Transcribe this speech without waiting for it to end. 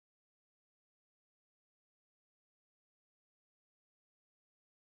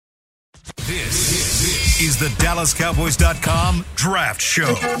This is the DallasCowboys.com Draft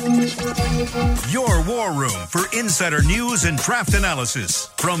Show. Your war room for insider news and draft analysis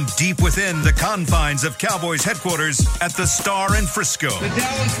from deep within the confines of Cowboys headquarters at the Star in Frisco. The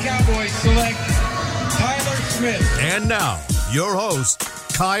Dallas Cowboys select Tyler Smith. And now, your host,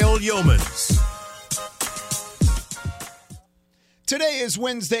 Kyle Yeomans. Today is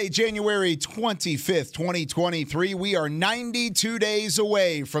Wednesday, January 25th, 2023. We are 92 days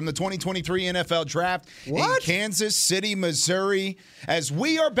away from the 2023 NFL Draft in Kansas City, Missouri, as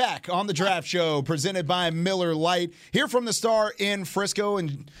we are back on the Draft Show presented by Miller Lite here from the Star in Frisco.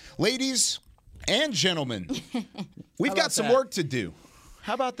 And ladies and gentlemen, we've got some work to do.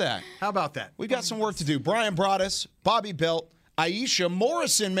 How about that? How about that? We've got some work to do. Brian Broaddus, Bobby Belt, Aisha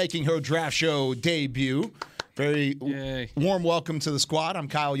Morrison making her Draft Show debut. Very warm welcome to the squad. I'm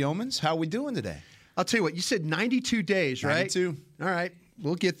Kyle Yeomans. How are we doing today? I'll tell you what, you said 92 days, right? 92. All right.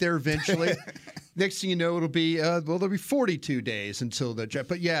 We'll get there eventually. Next thing you know, it'll be there'll be 42 days until the draft.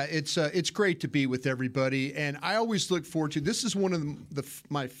 But yeah, it's great to be with everybody, and I always look forward to. This is one of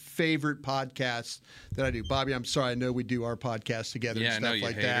my favorite podcasts that I do. Bobby, I'm sorry, I know we do our podcast together and stuff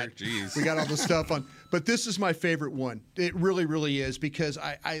like that. Jeez. We got all the stuff on, but this is my favorite one. It really, really is because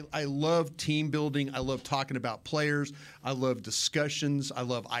I love team building. I love talking about players. I love discussions. I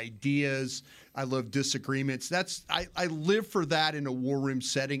love ideas. I love disagreements. I live for that in a war room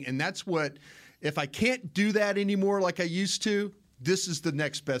setting, and that's what. If I can't do that anymore like I used to, this is the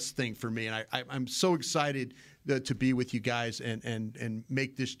next best thing for me. And I'm so excited to be with you guys and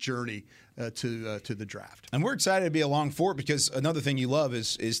make this journey to the draft. And we're excited to be along for it because another thing you love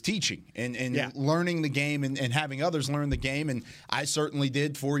is teaching and learning the game and having others learn the game. And I certainly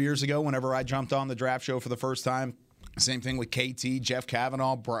did 4 years ago whenever I jumped on the Draft Show for the first time. Same thing with KT, Jeff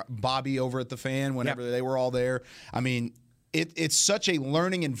Kavanaugh, Bobby over at the Fan whenever they were all there. I mean, It's such a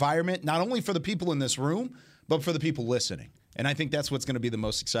learning environment, not only for the people in this room, but for the people listening. And I think that's what's going to be the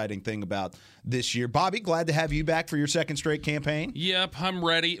most exciting thing about this year. Bobby, glad to have you back for your second straight campaign. Yep, I'm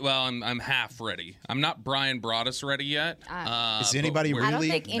ready. Well, I'm half ready. I'm not Brian Broaddus ready yet. Is anybody really? I don't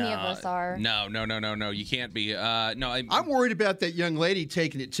think any of us are. No. You can't be. I'm worried about that young lady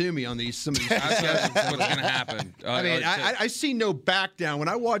taking it to me on some of these. That's what's going to happen. I see no back down. When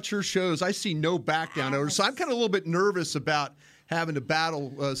I watch her shows, I see no back down over. So I'm kind of a little bit nervous about having to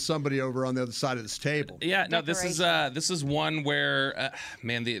battle somebody over on the other side of this table. Yeah, no, this is one where,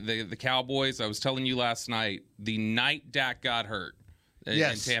 man, the Cowboys. I was telling you last night, the night Dak got hurt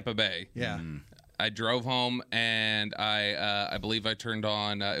in Tampa Bay. Yeah. I drove home and I believe I turned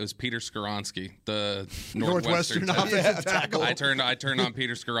on it was Peter Skoronski, the Northwestern offensive tackle. I turned on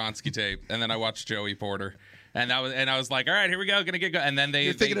Peter Skoronski tape, and then I watched Joey Porter. And I was like, all right, here we go, gonna get going. And then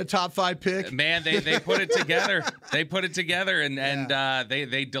you're thinking a top 5 pick. Man, they put it together. They put it together, and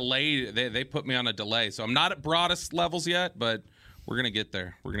they delayed. They put me on a delay. So I'm not at Broaddus levels yet, but we're gonna get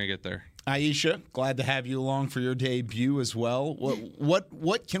there. Aisha, glad to have you along for your debut as well.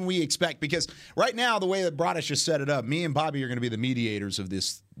 What can we expect? Because right now, the way that Broaddus just set it up, me and Bobby are going to be the mediators of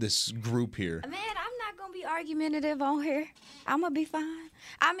this group here. Man, I'm not going to be argumentative on here. I'm going to be fine.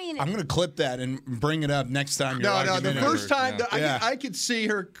 I mean, I'm going to clip that and bring it up next time. No, the first time I could see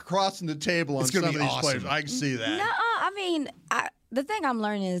her crossing the table on some of these players. I can see that. No, I mean, the thing I'm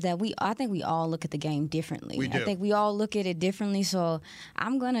learning is that I think we all look at the game differently. We do. I think we all look at it differently. So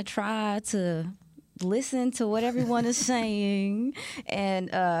I'm going to try to listen to what everyone is saying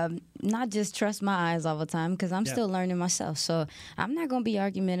and not just trust my eyes all the time because I'm still learning myself. So I'm not going to be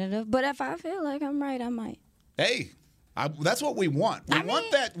argumentative. But if I feel like I'm right, I might. Hey, that's what we want. We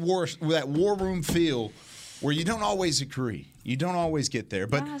want that war room feel where you don't always agree. You don't always get there.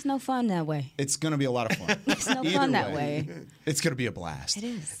 But it's no fun that way. It's going to be a lot of fun. It's no fun that way. It's going to be a blast. It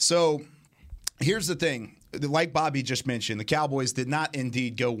is. So here's the thing. Like Bobby just mentioned, the Cowboys did not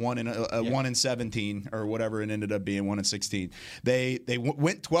indeed go 1-17 or whatever it ended up being, 1-16. They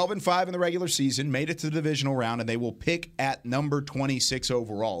went 12-5 in the regular season, made it to the divisional round, and they will pick at number 26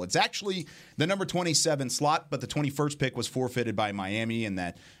 overall. It's actually the number 27 slot, but the 21st pick was forfeited by Miami in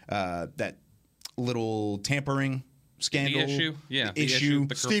that little tampering scandal. The issue.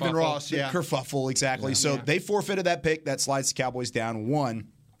 The Stephen Ross, the kerfuffle, exactly. So they forfeited that pick. That slides the Cowboys down 1.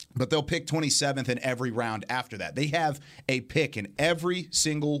 But they'll pick 27th in every round after that. They have a pick in every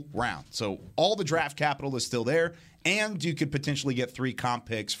single round. So all the draft capital is still there, and you could potentially get 3 comp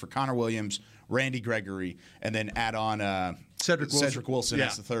picks for Connor Williams, Randy Gregory, and then add on Cedric Wilson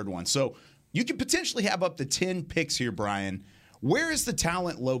as the third one. So you could potentially have up to 10 picks here, Brian. Where is the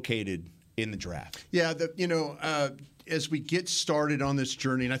talent located in the draft? Yeah, as we get started on this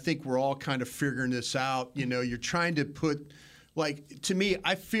journey, and I think we're all kind of figuring this out, you're trying to put like to me,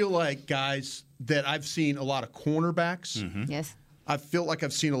 I feel like guys that I've seen a lot of cornerbacks. Yes. I feel like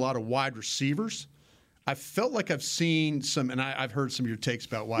I've seen a lot of wide receivers. I felt like I've seen some, and I've heard some of your takes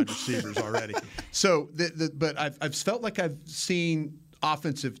about wide receivers already. So, but I've felt like I've seen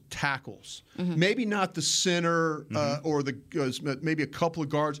offensive tackles. Maybe not the center or maybe a couple of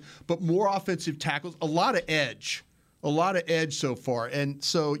guards, but more offensive tackles. A lot of edge so far. And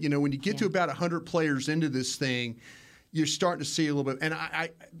so, when you get to about 100 players into this thing, you're starting to see a little bit. And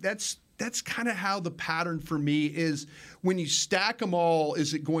that's kind of how the pattern for me is. When you stack them all,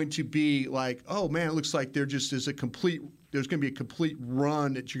 is it going to be like, oh man, it looks like there's going to be a complete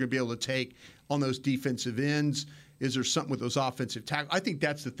run that you're going to be able to take on those defensive ends? Is there something with those offensive tackles? I think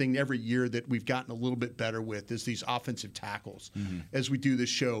that's the thing every year that we've gotten a little bit better with is these offensive tackles as we do this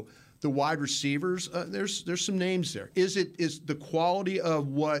show. The wide receivers, there's some names there. Is the quality of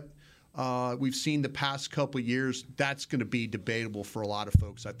what we've seen the past couple of years? That's going to be debatable for a lot of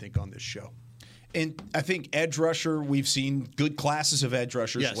folks, I think, on this show. And I think edge rusher, we've seen good classes of edge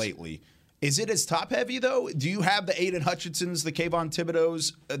rushers lately. Is it as top heavy though? Do you have the Aiden Hutchinsons, the Kayvon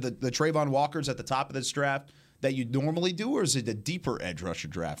Thibodeaux, the Trayvon Walkers at the top of this draft that you normally do, or is it a deeper edge rusher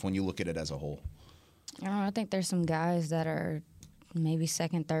draft when you look at it as a whole? I think there's some guys that are maybe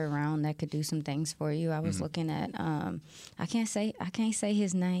second, third round that could do some things for you. I was looking at I can't say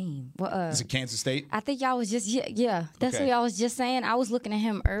his name. Well, is it Kansas State? I think y'all was just that's what y'all was just saying. I was looking at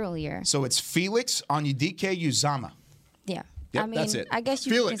him earlier. So it's Felix Onyedike Uzama. Yeah. Yep, I mean, that's it. I guess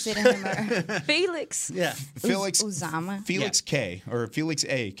you Felix. can consider him Felix. Yeah. Felix Uzama. Felix K or Felix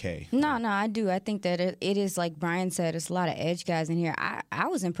A.K. No, I do. I think that it is like Brian said. It's a lot of edge guys in here. I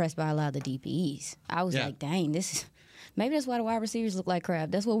was impressed by a lot of the DPs. I was like, dang, this is. Maybe that's why the wide receivers look like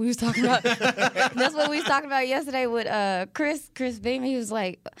crap. That's what we was talking about. That's what we was talking about yesterday with Chris Beam. He was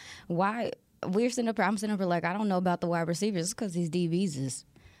like, "Why we're sitting up here? I'm sitting up here like I don't know about the wide receivers because these DBs is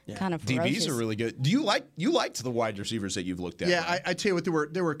kind of ferocious." DBs are really good. Do you liked the wide receivers that you've looked at? Yeah, I tell you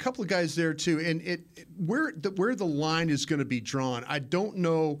what, there were a couple of guys there too, and where the line is going to be drawn, I don't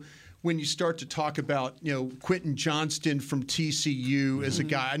know. When you start to talk about, Quentin Johnston from TCU as a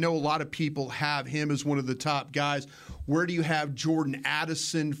guy, I know a lot of people have him as one of the top guys. Where do you have Jordan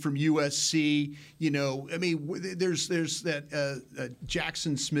Addison from USC? I mean, there's that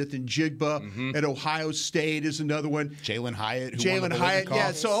Jackson Smith and Jigba at Ohio State is another one. Jalen Hyatt.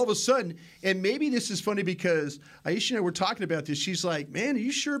 Yeah. So all of a sudden, and maybe this is funny because Aisha and I were talking about this. She's like, "Man, are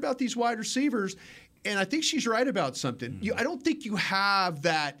you sure about these wide receivers?" And I think she's right about something. I don't think you have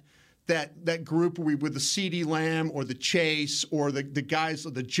that group with the CeeDee Lamb or the Chase or the guys,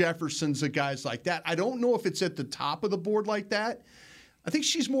 the Jeffersons, the guys like that. I don't know if it's at the top of the board like that. I think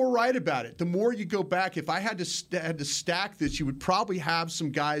she's more right about it. The more you go back, if I had to stack this, you would probably have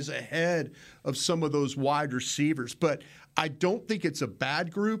some guys ahead of some of those wide receivers. But I don't think it's a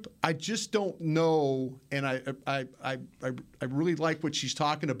bad group. I just don't know, and I really like what she's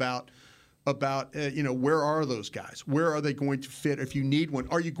talking about where are those guys? Where are they going to fit if you need one?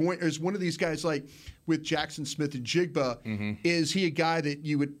 Is one of these guys like with Jackson Smith and Jigba, is he a guy that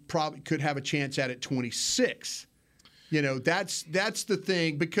you would probably could have a chance at 26? That's the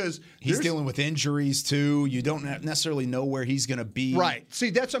thing because he's dealing with injuries too. You don't necessarily know where he's going to be. Right. See,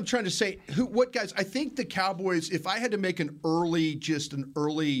 that's what I'm trying to say. What guys? I think the Cowboys, if I had to make an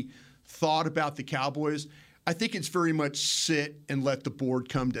early thought about the Cowboys, I think it's very much sit and let the board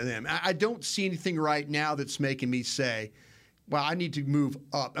come to them. I don't see anything right now that's making me say, well, I need to move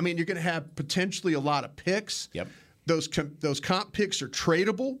up. I mean, you're going to have potentially a lot of picks. Yep. Those comp picks are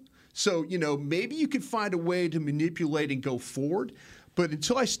tradable. So, maybe you could find a way to manipulate and go forward. But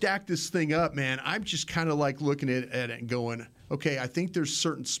until I stack this thing up, man, I'm just kind of like looking at it and going, okay, I think there's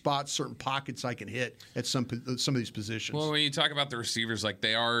certain spots, certain pockets I can hit at some of these positions. Well, when you talk about the receivers, like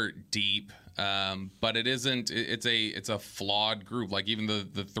they are deep, but it isn't. It's a flawed group. Like even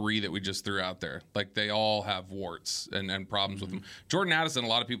the three that we just threw out there, like they all have warts and problems with them. Jordan Addison, a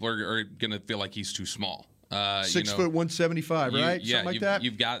lot of people are going to feel like he's too small. 6 foot 175, right? Yeah, something like that.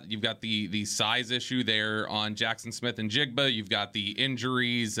 You've got the size issue there on Jackson Smith and Jigba. You've got the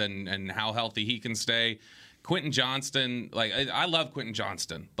injuries and how healthy he can stay. Quentin Johnston, like I love Quentin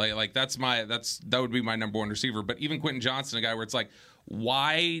Johnston. Like that would be my number one receiver. But even Quentin Johnston, a guy where it's like,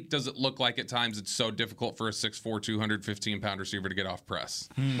 why does it look like at times it's so difficult for a 6'4", 215-pound receiver to get off press?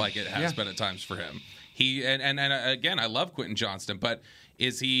 Like it has been at times for him. He and again, I love Quentin Johnston, but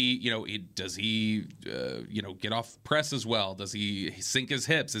is he, does he, get off press as well? Does he sink his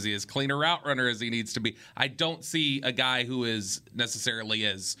hips? Is he as clean a route runner as he needs to be? I don't see a guy who is necessarily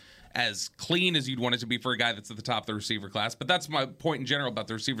as as clean as you'd want it to be for a guy that's at the top of the receiver class. But that's my point in general about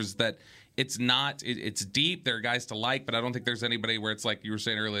the receivers, is that it's not, it's deep. There are guys to like, but I don't think there's anybody where it's like you were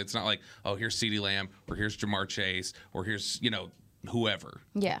saying earlier, it's not like, oh, here's CeeDee Lamb, or here's Jamar Chase, or here's, whoever.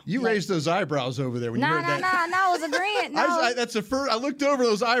 Yeah. You raised those eyebrows over there when you heard that. No, I was agreeing. No. That's the first. I looked over;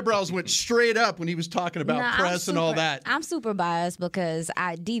 those eyebrows went straight up when he was talking about press and all that. I'm super biased because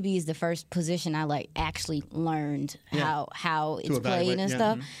DB is the first position I actually learned how it's played and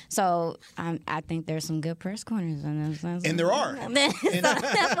stuff. Mm-hmm. So I think there's some good press corners in this. And there are. That's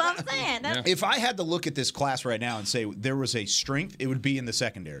what I'm saying. If I had to look at this class right now and say there was a strength, it would be in the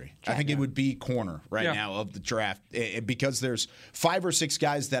secondary. I think it would be corner now of the draft, because there's 5 or 6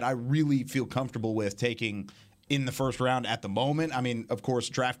 guys that I really feel comfortable with taking in the first round at the moment. I mean, of course,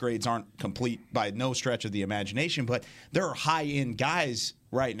 draft grades aren't complete by no stretch of the imagination, but there are high-end guys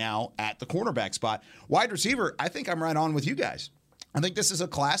right now at the cornerback spot. Wide receiver, I think I'm right on with you guys. I think this is a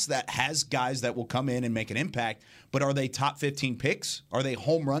class that has guys that will come in and make an impact, but are they top 15 picks? Are they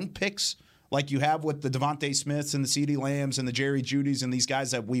home run picks? Like you have with the Devontae Smiths and the CeeDee Lambs and the Jerry Judys and these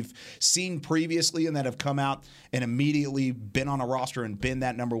guys that we've seen previously and that have come out and immediately been on a roster and been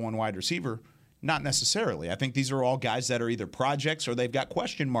that number 1 wide receiver? Not necessarily. I think these are all guys that are either projects or they've got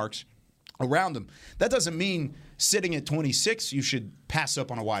question marks around them. That doesn't mean sitting at 26 you should pass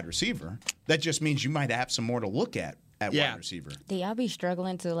up on a wide receiver. That just means you might have some more to look at wide receiver. Do y'all be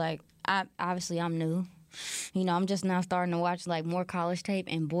struggling to obviously I'm new. I'm just now starting to watch more college tape,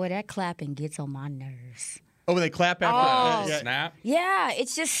 and boy, that clapping gets on my nerves. Oh, when they clap after snap? Yeah,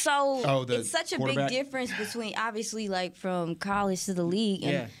 it's just so. The it's such a big difference between obviously from college to the league.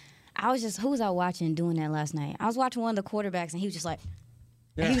 And I was who was I watching doing that last night? I was watching one of the quarterbacks, and he was just like.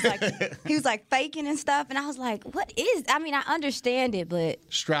 Yeah. He was faking and stuff, and I was like, "What is?" I mean, I understand it, but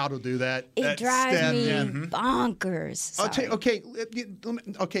Stroud will do that. It drives me bonkers. Sorry. Okay.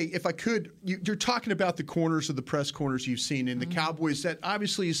 If I could, you're talking about the corners of the press corners you've seen in the Cowboys. That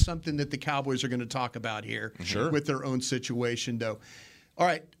obviously is something that the Cowboys are going to talk about here with their own situation, though. All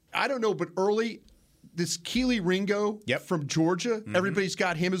right, I don't know, but early this Kelee Ringo from Georgia, everybody's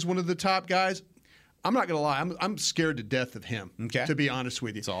got him as one of the top guys. I'm not going to lie. I'm scared to death of him, to be honest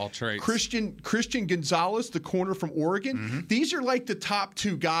with you. It's all traits. Christian Gonzalez, the corner from Oregon. These are the top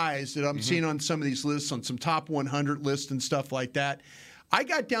 2 guys that I'm seeing on some of these lists, on some top 100 lists and stuff like that. I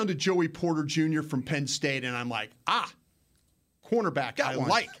got down to Joey Porter Jr. from Penn State, and I'm like, cornerback.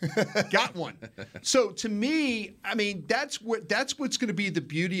 Got one. So to me, I mean, that's what's going to be the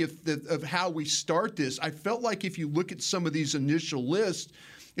beauty of how we start this. I felt like if you look at some of these initial lists,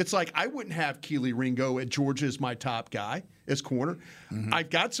 it's like I wouldn't have Kelee Ringo at Georgia as my top guy as corner. I've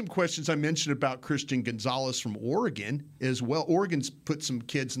got some questions I mentioned about Christian Gonzalez from Oregon as well. Oregon's put some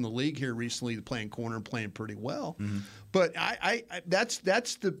kids in the league here recently playing corner and playing pretty well. But that's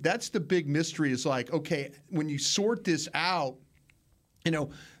the big mystery is okay, when you sort this out,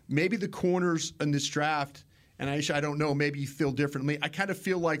 maybe the corners in this draft, and Aisha, I don't know, maybe you feel differently. I kind of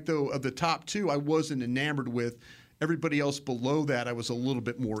feel like, though, of the top 2, I wasn't enamored with. Everybody else below that, I was a little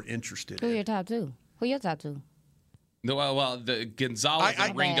bit more interested in. Who your top 2? Who your top 2? No, well, the Gonzalez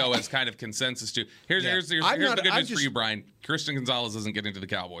and Ringo is kind of consensus too. Here's the good news for you, Brian. Christian Gonzalez isn't getting to the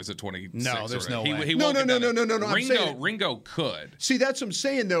Cowboys at 26. No, there's no way. He no. Ringo could. See, that's what I'm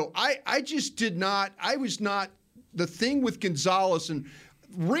saying, though. I just did not. I was not. The thing with Gonzalez and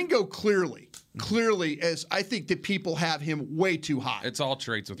Ringo clearly, as I think that people have him way too high. It's all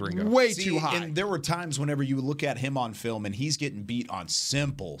traits with Ringo. Way too high. And there were times whenever you look at him on film and he's getting beat on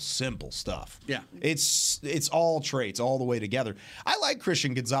simple stuff. Yeah. It's all traits all the way together. I like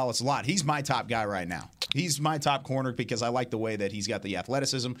Christian Gonzalez a lot. He's my top guy right now. He's my top corner because I like the way that he's got the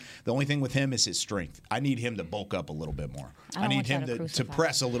athleticism. The only thing with him is his strength. I need him to bulk up a little bit more. I need him to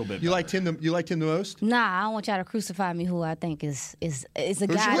press a little bit. You liked him the most? Nah, I don't want y'all to crucify me. Who I think is a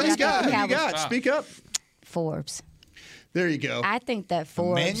guy. Who you got? Speak up. Forbes. There you go. I think that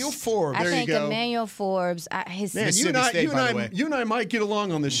Forbes. Emmanuel Forbes. I think Emmanuel Forbes. You and I might get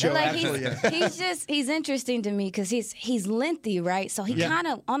along on this show. He's interesting to me because he's lengthy, right? So he kind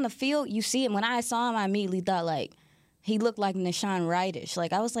of on the field. You see him. When I saw him, I immediately thought he looked like Nashawn Wright-ish.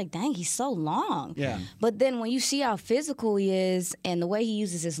 I was like, dang, he's so long. Yeah. But then when you see how physical he is and the way he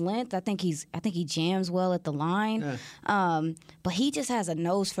uses his length, I think he jams well at the line. Yeah. But he just has a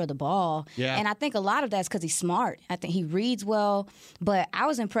nose for the ball. Yeah. And I think a lot of that's because he's smart. I think he reads well. But I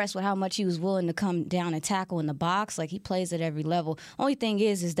was impressed with how much he was willing to come down and tackle in the box. He plays at every level. Only thing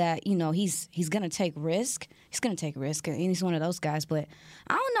is that, he's going to take risk. He's going to take risk, and he's one of those guys. But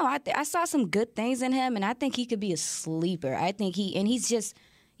I don't know. I saw some good things in him, and I think he could be a sleeper. I think he's just,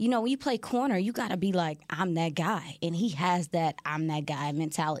 when you play corner, you got to be like, I'm that guy. And he has that I'm that guy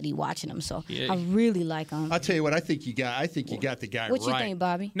mentality watching him. So I really like him. I'll tell you what, I think you got the guy right. What you think,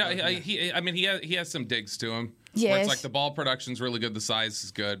 Bobby? No, he has some digs to him. Yes. Where it's like the ball production's really good, the size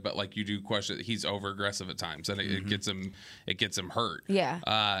is good, but like you do question he's over aggressive at times, and it gets him hurt.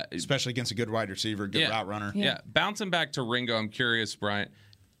 Yeah. Especially against a good wide receiver, good route runner. Yeah. Bouncing back to Ringo, I'm curious, Bryant.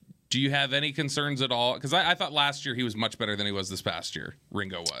 Do you have any concerns at all? Because I thought last year he was much better than he was this past year.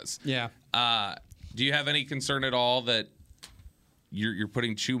 Ringo was. Yeah. Do you have any concern at all that you're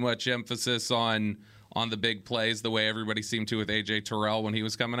putting too much emphasis on the big plays the way everybody seemed to with A.J. Terrell when he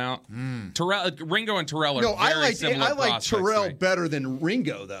was coming out? Ringo and Terrell are very similar I like Terrell right? better than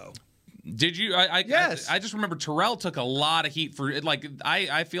Ringo, though. Did you? Yes. I just remember Terrell took a lot of heat for it. Like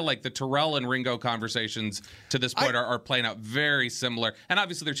I feel like the Terrell and Ringo conversations to this point are playing out very similar. And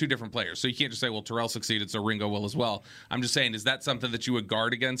obviously they're two different players, so you can't just say, well, Terrell succeeded, so Ringo will as well. I'm just saying, is that something that you would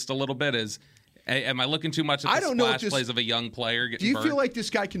guard against a little bit? Am I looking too much at the splash plays of a young player getting Do you burned? feel like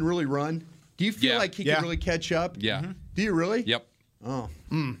this guy can really run? Do you feel like he can really catch up? Yeah. Do you really? Yep. Oh.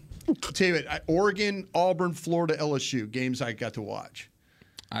 I'll tell you what, Oregon, Auburn, Florida, LSU, games I got to watch.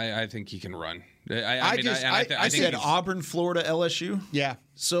 I think he can run. I said Auburn, Florida, LSU. Yeah.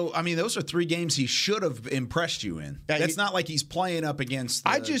 So, I mean, those are 3 games he should have impressed you in. That's not like he's playing up against.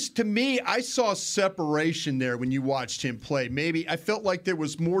 To me, I saw separation there when you watched him play. Maybe I felt like there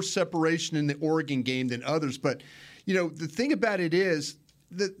was more separation in the Oregon game than others. But, the thing about it is,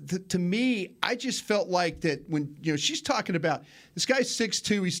 to me, I just felt like that when she's talking about this guy's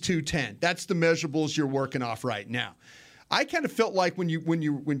 6'2", he's 210. That's the measurables you're working off right now. I kind of felt like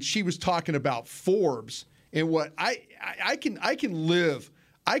when she was talking about Forbes and what I can live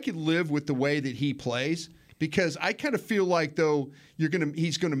with the way that he plays, because I kind of feel like though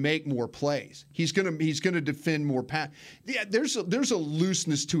he's gonna make more plays. He's gonna defend more pass. Yeah, there's a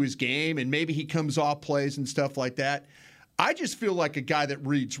looseness to his game, and maybe he comes off plays and stuff like that. I just feel like a guy that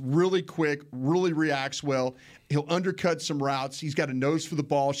reads really quick, really reacts well. He'll undercut some routes. He's got a nose for the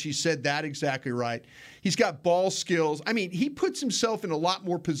ball. She said that exactly right. He's got ball skills. I mean, he puts himself in a lot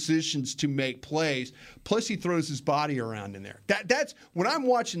more positions to make plays. Plus, he throws his body around in there. That's when I'm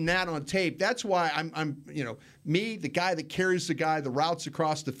watching that on tape. That's why I'm me, the guy that carries the routes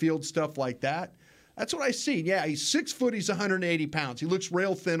across the field, stuff like that. That's what I see. Yeah, he's 6 foot. He's 180 pounds. He looks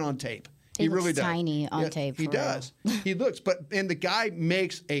rail thin on tape. He really does. Tiny on tape. He does. He looks, and the guy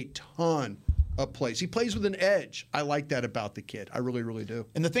makes a ton of plays. He plays with an edge. I like that about the kid. I really, really do.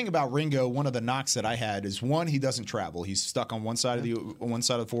 And the thing about Ringo, one of the knocks that I had is one, he doesn't travel. He's stuck on one side of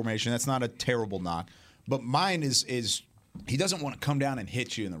the formation. That's not a terrible knock. But mine is he doesn't want to come down and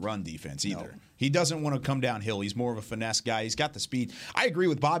hit you in the run defense either. No. He doesn't want to come downhill. He's more of a finesse guy. He's got the speed. I agree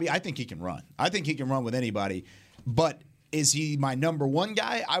with Bobby. I think he can run. I think he can run with anybody. But is he my number one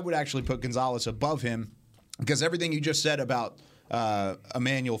guy? I would actually put Gonzalez above him, because everything you just said about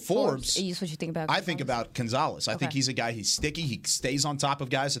Emmanuel Forbes. What you think about Gonzalez? I think about Gonzalez. I think he's a guy, he's sticky. He stays on top of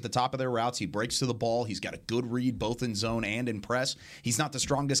guys at the top of their routes. He breaks to the ball. He's got a good read both in zone and in press. He's not the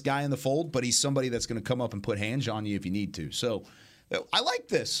strongest guy in the fold, but he's somebody that's going to come up and put hands on you if you need to. So I like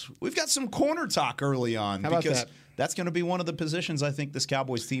this. We've got some corner talk early on. How about that? That's going to be one of the positions I think this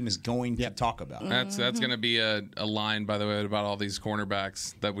Cowboys team is going to talk about. That's going to be a line, by the way, about all these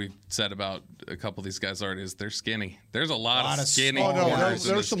cornerbacks that we've said about a couple of these guys already. Is they're skinny. There's a lot of skinny. Oh no,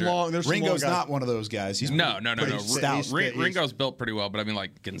 there's some long. Ringo's not one of those guys. He's no. Stout. Ringo's built pretty well, but I mean,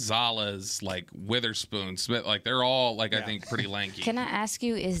 like Gonzalez, like Witherspoon, Smith, like they're all I think pretty lanky. Can I ask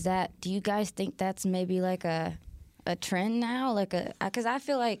you? Do you guys think that's maybe like a trend now? Because I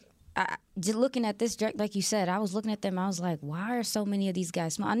feel like. Just looking at this, like you said, I was looking at them. I was like, why are so many of these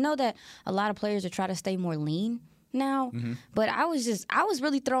guys small? I know that a lot of players are trying to stay more lean now, but I was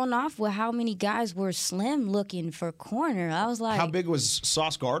really thrown off with how many guys were slim looking for corner. I was like, how big was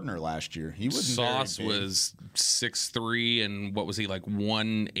Sauce Gardner last year? He wasn't Sauce very big. Was 6'3", and what was he, like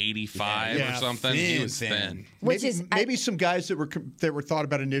 185 or something? He was thin. Maybe some guys that were thought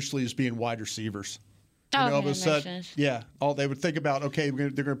about initially as being wide receivers. All of a sudden, all they would think about, okay, they're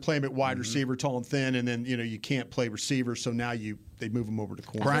going to play him at wide receiver, tall and thin, and then you can't play receiver, so now they move him over to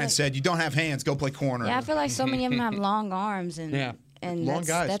corner. Brian said, "You don't have hands, go play corner." Yeah, I feel like so many of them have long arms, and long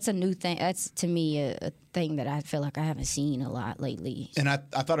guys. That's a new thing. That's to me a thing that I feel like I haven't seen a lot lately. And I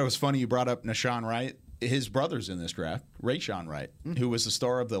thought it was funny you brought up Nahshon Wright. his brother's in this draft, Rayshawn Wright, who was the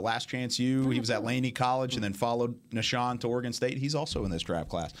star of the Last Chance U. He was at Laney College and then followed Nashawn to Oregon State. He's also in this draft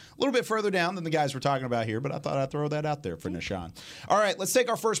class. A little bit further down than the guys we're talking about here, but I thought I'd throw that out there for Nashawn. All right, let's take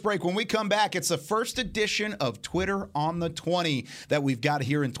our first break. When we come back, it's the first edition of Twitter on the 20 that we've got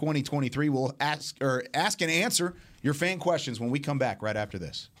here in 2023. We'll ask and answer your fan questions when we come back right after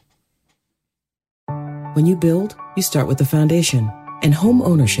this. When you build, you start with the foundation. And home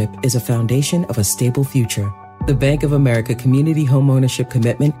ownership is a foundation of a stable future. The Bank of America Community Home Ownership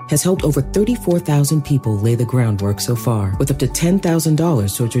Commitment has helped over 34,000 people lay the groundwork so far, with up to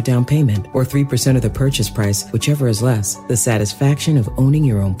 $10,000 towards your down payment or 3% of the purchase price, whichever is less. The satisfaction of owning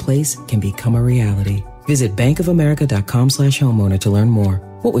your own place can become a reality. Visit bankofamerica.com/homeowner to learn more.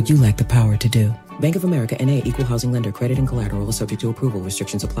 What would you like the power to do? Bank of America N.A. Equal Housing Lender. Credit and collateral is subject to approval.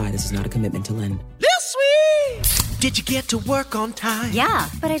 Restrictions apply. This is not a commitment to lend. Lil Sweet! Did you get to work on time? Yeah,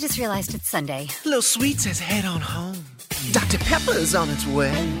 but I just realized it's Sunday. Lil Sweet says head on home. Dr. Pepper's on its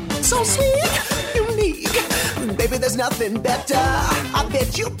way. So sweet, unique. Baby, there's nothing better. I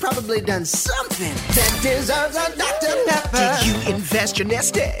bet you've probably done something that deserves a Dr. Pepper. Did you invest your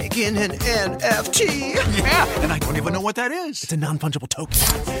nest egg in an NFT? Yeah, and I don't even know what that is. It's a non-fungible token.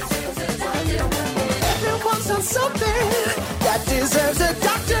 Everyone's on something that deserves a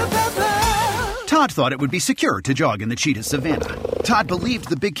Dr. Pepper. Todd thought it would be secure to jog in the cheetah savanna. Todd believed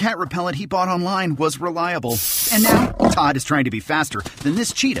the big cat repellent he bought online was reliable. And now, Todd is trying to be faster than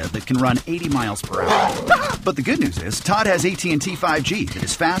this cheetah that can run 80 miles per hour. But the good news is, Todd has AT&T 5G that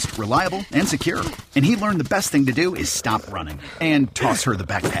is fast, reliable, and secure. And he learned the best thing to do is stop running and toss her the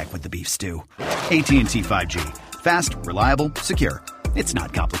backpack with the beef stew. AT&T 5G. Fast, reliable, secure. It's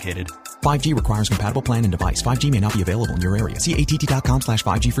not complicated. 5G requires compatible plan and device. 5G may not be available in your area. See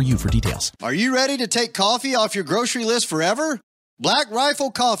att.com/5G for you for details. Are you ready to take coffee off your grocery list forever? Black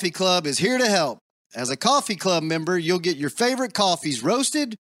Rifle Coffee Club is here to help. As a coffee club member, you'll get your favorite coffees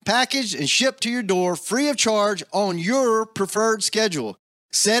roasted, packaged, and shipped to your door free of charge on your preferred schedule.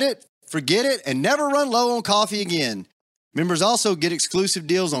 Set it, forget it, and never run low on coffee again. Members also get exclusive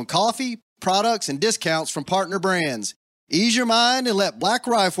deals on coffee, products, and discounts from partner brands. Ease your mind and let Black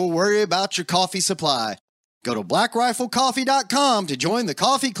Rifle worry about your coffee supply. Go to blackriflecoffee.com to join the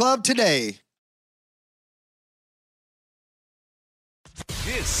coffee club today.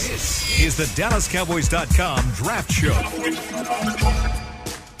 This is the DallasCowboys.com Draft Show.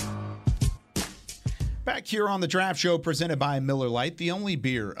 Back here on the Draft Show presented by Miller Lite, the only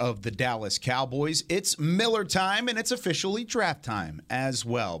beer of the Dallas Cowboys. It's Miller time, and it's officially draft time as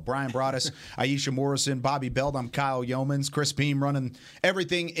well. Brian Broaddus, Aisha Morrison, Bobby Belt, I'm Kyle Yeomans, Chris Beam running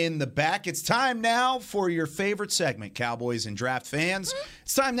everything in the back. It's time now for your favorite segment, Cowboys and draft fans.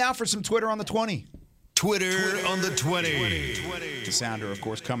 It's time now for some Twitter on the 20. Twitter on the 20. The sounder, of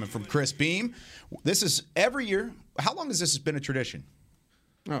course, coming from Chris Beam. This is every year. How long has this been a tradition?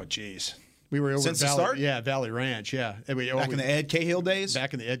 Oh, geez. We were over since at the start? Valley Ranch, yeah. Back in the Ed Cahill days?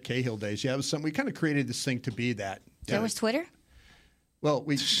 Back in the Ed Cahill days, yeah. It was something we kind of created this thing to be that. There was Twitter? Well,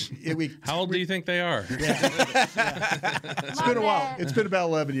 we How old do you think they are? It's been a while. It's been about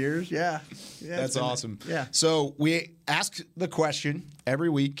 11 years. Yeah. That's awesome. Yeah. So we ask the question every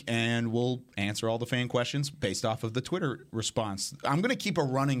week, and we'll answer all the fan questions based off of the Twitter response. I'm going to keep a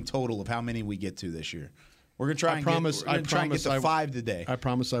running total of how many we get to this year. We're going to try and get to 5 today. I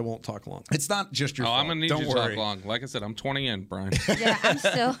promise I won't talk long. It's not just your fault. I'm going to need Don't you to worry. talk long. Like I said, I'm 20 in, Brian. Yeah, I'm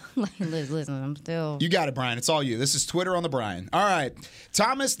still, listen, I'm still. You got it, Brian. It's all you. This is Twitter on the Brian. All right.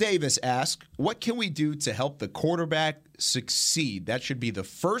 Thomas Davis asks, what can we do to help the quarterback succeed? That should be the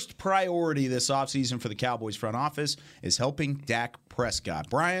first priority this offseason for the Cowboys front office, is helping Dak Prescott.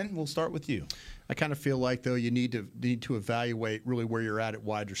 Brian, we'll start with you. I kind of feel like, though, you need to evaluate really where you're at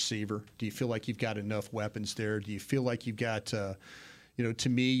wide receiver. Do you feel like you've got enough weapons there? Do you feel like you've got, to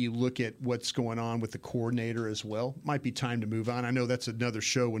me, you look at what's going on with the coordinator as well. Might be time to move on. I know that's another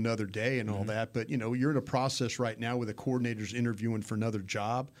show, another day and all that, but, you're in a process right now where the coordinator's interviewing for another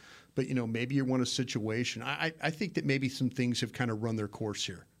job. But, maybe you want a situation. I think that maybe some things have kind of run their course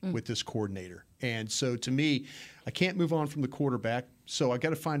here with this coordinator. And so, to me, I can't move on from the quarterback. So I got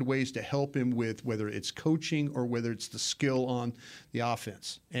to find ways to help him with whether it's coaching or whether it's the skill on the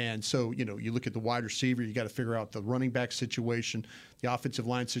offense. And so, you look at the wide receiver, you got to figure out the running back situation, the offensive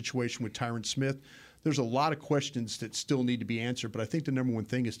line situation with Tyron Smith. There's a lot of questions that still need to be answered, but I think the number one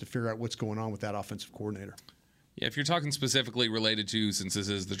thing is to figure out what's going on with that offensive coordinator. Yeah, if you're talking specifically related to, since this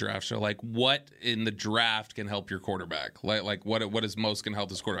is the draft show, like what in the draft can help your quarterback? Like what is most can help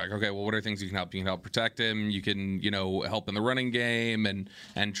this quarterback? Okay, well, what are things you can help? You can help protect him. You can help in the running game and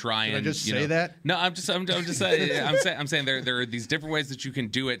try and. Did I just say that? No, I'm just saying. I'm saying there are these different ways that you can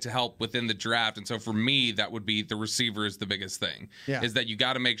do it to help within the draft. And so for me, that would be the receiver is the biggest thing. Yeah. Is that you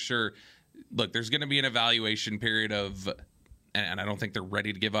got to make sure. Look, there's going to be an evaluation period of. And I don't think they're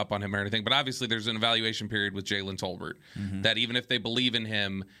ready to give up on him or anything. But obviously, there's an evaluation period with Jalen Tolbert that even if they believe in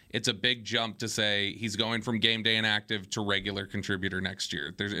him, it's a big jump to say he's going from game day inactive to regular contributor next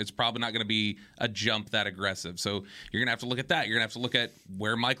year. It's probably not going to be a jump that aggressive. So you're going to have to look at that. You're going to have to look at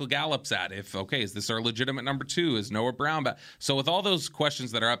where Michael Gallup's at. Is this our legitimate number 2? Is Noah Brown back? So with all those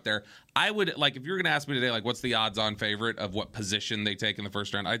questions that are up there, I would, like, if you were going to ask me today, like, what's the odds-on favorite of what position they take in the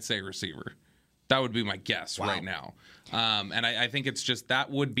first round, I'd say receiver. That would be my guess right now. And I think it's just that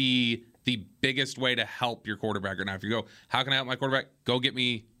would be the biggest way to help your quarterback right now. If you go, how can I help my quarterback? Go get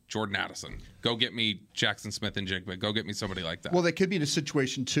me Jordan Addison. Go get me Jackson Smith and Jigba. Go get me somebody like that. Well, they could be in a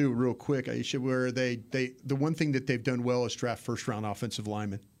situation, too, real quick, Aisha, where the one thing that they've done well is draft first-round offensive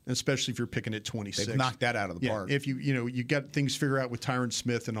linemen, especially if you're picking at 26. They've knocked that out of the park. If you got things figured out with Tyron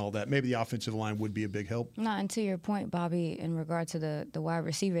Smith and all that, maybe the offensive line would be a big help. No, and to your point, Bobby, in regard to the wide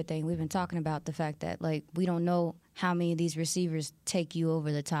receiver thing, we've been talking about the fact that, like, we don't know how many of these receivers take you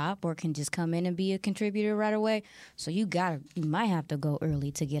over the top or can just come in and be a contributor right away. So you might have to go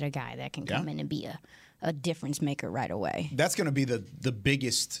early to get a guy that can come in and be a difference maker right away. That's going to be the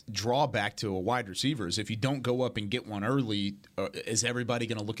biggest drawback to a wide receiver is if you don't go up and get one early, is everybody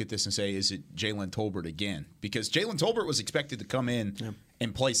going to look at this and say, is it Jalen Tolbert again? Because Jalen Tolbert was expected to come in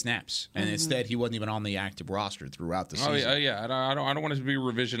and play snaps, and instead he wasn't even on the active roster throughout the season. Oh, yeah. I don't want it to be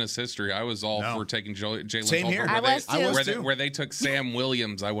revisionist history. I was all for taking Jalen Tolbert. Here. I was too. Where they took Sam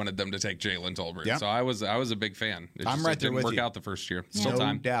Williams, I wanted them to take Jalen Tolbert. Yep. So I was a big fan. I'm right there with you. It didn't work out the first year. Still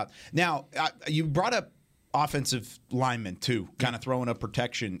time. No doubt. Now, you brought up offensive linemen, too, kind of throwing up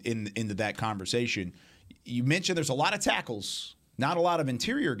protection into that conversation. You mentioned there's a lot of tackles, not a lot of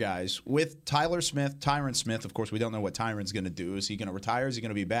interior guys with Tyron Smith. Of course, we don't know what Tyron's going to do. Is he going to retire? Is he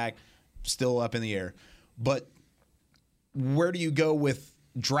going to be back? Still up in the air. But where do you go with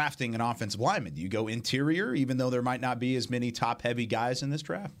drafting an offensive lineman? Do you go interior, even though there might not be as many top-heavy guys in this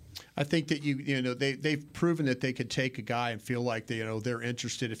draft? I think that they've proven that they could take a guy and feel like they're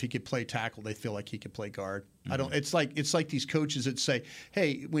interested. If he could play tackle, they feel like he could play guard. Mm-hmm. It's like these coaches that say,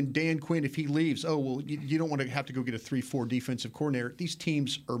 hey, when Dan Quinn, if he leaves, you don't want to have to go get a 3-4 defensive coordinator. These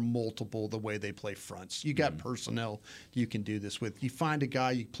teams are multiple the way they play fronts. You got personnel you can do this with. You find a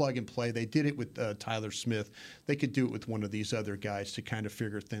guy, you plug and play. They did it with Tyler Smith. They could do it with one of these other guys to kind of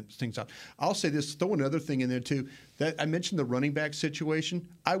figure things out. I'll say this, throw another thing in there too. That I mentioned the running back situation.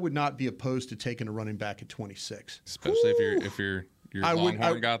 I would not be opposed to taking a running back at 26, especially if you're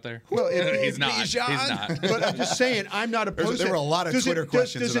Longhorn got there. Well, he's not. He's not. But I'm just saying, I'm not opposed. There were a lot of Twitter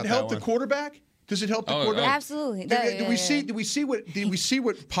questions. Does it help the quarterback? Does it help the quarterback? Absolutely. Did we see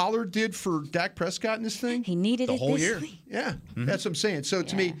what Pollard did for Dak Prescott in this thing? He needed the it whole this year. week. Yeah, that's what I'm saying. So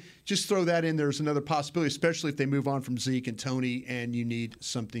to me, just throw that in there as another possibility, especially if they move on from Zeke and Tony, and you need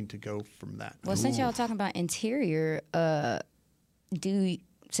something to go from that. Well, since y'all talking about interior,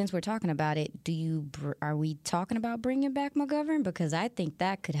 since we're talking about it, are we talking about bringing back McGovern? Because I think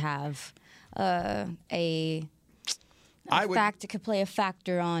that could have could play a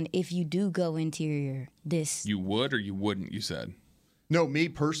factor on if you do go interior. You would or you wouldn't? You said. No, me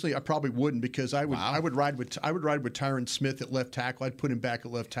personally, I probably wouldn't because I would ride with Tyron Smith at left tackle. I'd put him back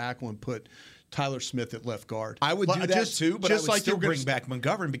at left tackle and put Tyler Smith at left guard. I would do that too, but I would still bring back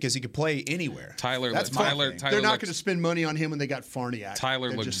McGovern because he could play anywhere. Tyler, they're not going to spend money on him when they got Farniak.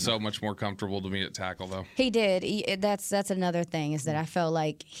 Tyler looked so much more comfortable to me at tackle, though. He did. That's another thing is that I felt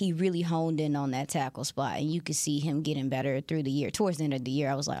like he really honed in on that tackle spot, and you could see him getting better through the year. Towards the end of the year,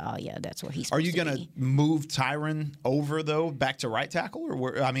 I was like, oh yeah, that's where he's. Are you going to move Tyron over though, back to right tackle,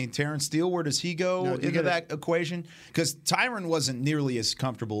 or Terrence Steele? Where does he go into that equation? Because Tyron wasn't nearly as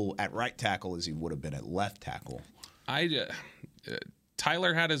comfortable at right tackle as he would have been at left tackle.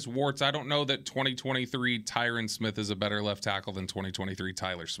 Tyler had his warts. I don't know that 2023 Tyron Smith is a better left tackle than 2023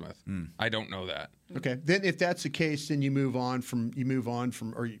 Tyler Smith. I don't know that. Okay, then if that's the case, then you move on from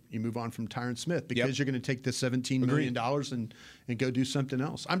Tyron Smith because you're going to take the $17 million and go do something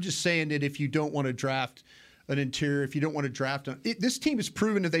else. I'm just saying that if you don't want to draft an interior, if you don't want to draft this team has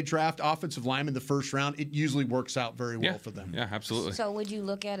proven if they draft offensive linemen the first round, it usually works out very well for them. Yeah, absolutely. So would you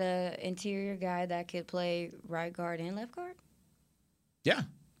look at an interior guy that could play right guard and left guard? Yeah.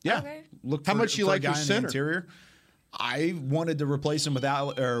 Okay. Look how much you like your center? Interior. I wanted to replace him with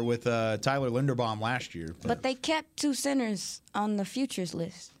Tyler Linderbaum last year. But they kept 2 centers on the futures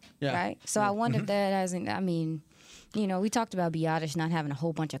list, right? So I wonder if that hasn't. I mean, we talked about Biadasz not having a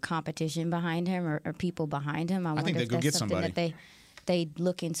whole bunch of competition behind him or people behind him. I wonder if that's something that they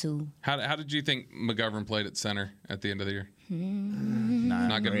look into. How did you think McGovern played at center at the end of the year?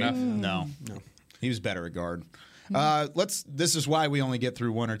 Not good enough? No. He was better at guard. This is why we only get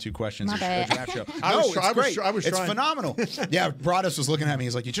through 1 or 2 questions. My bad. Draft show. I was It's trying. phenomenal. Yeah, Broadus was looking at me.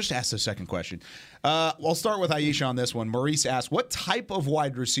 He's like, "You just asked the second question." I'll start with Aisha on this one. Maurice asked, "What type of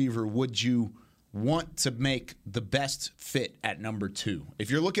wide receiver would you want to make the best fit at number 2? If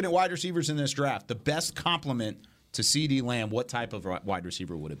you're looking at wide receivers in this draft, the best complement to CeeDee Lamb, what type of wide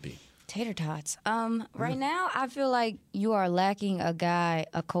receiver would it be?" Tater tots. Right now, I feel like you are lacking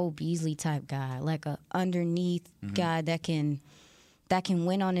a Cole Beasley type guy, like a underneath guy that can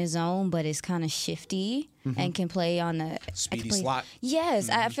win on his own, but is kind of shifty and can play on the speedy slot. Yes,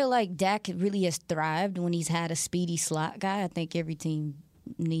 I feel like Dak really has thrived when he's had a speedy slot guy. I think every team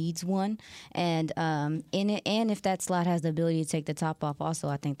needs one, and if that slot has the ability to take the top off also,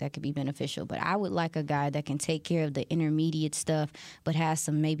 I think that could be beneficial. But I would like a guy that can take care of the intermediate stuff but has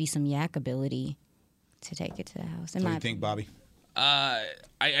maybe some yak ability to take it to the house. What do you think, Bobby? I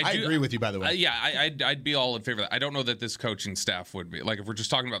agree with you, by the way. I'd be all in favor of that. I don't know that this coaching staff would be. Like, if we're just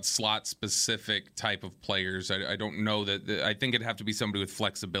talking about slot-specific type of players, I don't know that. I think it'd have to be somebody with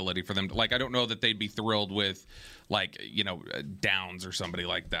flexibility for them. I don't know that they'd be thrilled with, Downs or somebody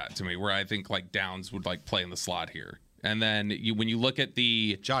like that to me, where I think, Downs would, play in the slot here. And then when you look at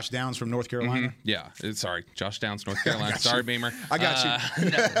the Josh Downs from North Carolina, sorry, Josh Downs, North Carolina. Sorry, Beamer. I got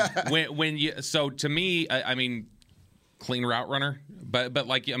you. So to me, I mean, clean route runner, but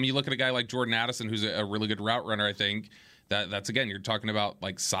you look at a guy like Jordan Addison, who's a really good route runner. I think that's again, you're talking about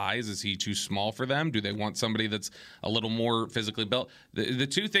size. Is he too small for them? Do they want somebody that's a little more physically built? The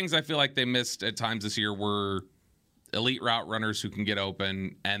 2 things I feel like they missed at times this year were elite route runners who can get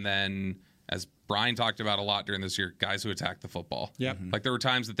open, and then, as Brian talked about a lot during this year, guys who attack the football. Yeah. There were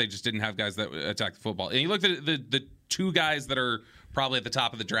times that they just didn't have guys that attack the football. And you look at the 2 guys that are probably at the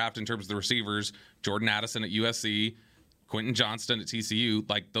top of the draft in terms of the receivers, Jordan Addison at USC, Quentin Johnston at TCU,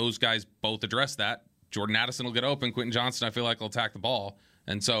 those guys both address that. Jordan Addison will get open. Quentin Johnston, I feel like, will attack the ball.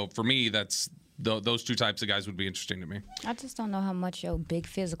 And so, for me, that's those 2 types of guys would be interesting to me. I just don't know how much your big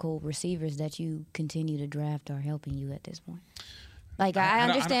physical receivers that you continue to draft are helping you at this point. I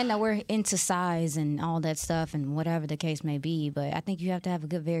understand that we're into size and all that stuff and whatever the case may be, but I think you have to have a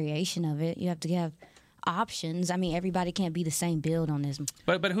good variation of it. You have to have options. I mean, everybody can't be the same build on this.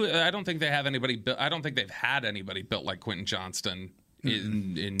 But who? I don't think they have anybody built. I don't think they've had anybody built like Quentin Johnston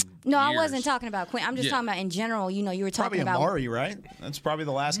in No, years. I wasn't talking about Quentin. I'm just talking about in general. You were talking probably about Amari, right? That's probably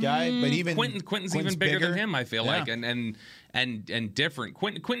the last guy. But even Quentin's even bigger than him. I feel like, and different.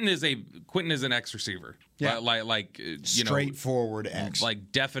 Quentin is an X receiver. Yeah, straightforward X,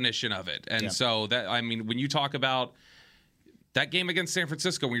 definition of it. And so that, I mean, when you talk about that game against San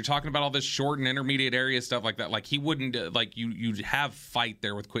Francisco, when you're talking about all this short and intermediate area stuff like that, he wouldn't you'd have fight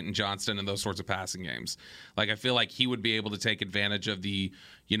there with Quentin Johnston and those sorts of passing games. I feel like he would be able to take advantage of the,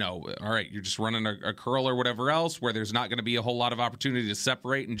 all right, you're just running a curl or whatever else where there's not going to be a whole lot of opportunity to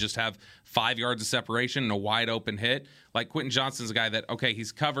separate and just have 5 yards of separation and a wide open hit. Quentin Johnston's a guy that, okay,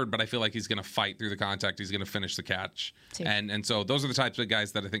 he's covered, but I feel like he's going to fight through the contact. He's going to finish the catch. And so those are the types of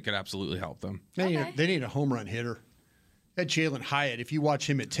guys that I think could absolutely help them. They need a home run hitter. That Jalen Hyatt, if you watch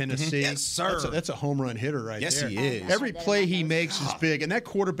him at Tennessee, yes, sir. That's a home run hitter right there. Yes, he is. Every play he makes is big, and that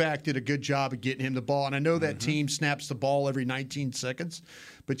quarterback did a good job of getting him the ball. And I know that team snaps the ball every 19 seconds,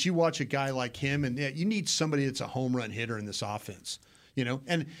 but you watch a guy like him, and you need somebody that's a home run hitter in this offense.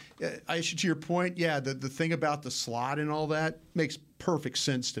 And Aisha, to your point, the thing about the slot and all that makes perfect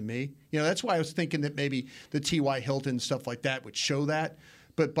sense to me. That's why I was thinking that maybe the T.Y. Hilton and stuff like that would show that.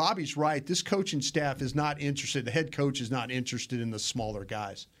 But Bobby's right. This coaching staff is not interested. The head coach is not interested in the smaller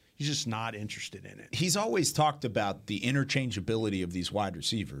guys. He's just not interested in it. He's always talked about the interchangeability of these wide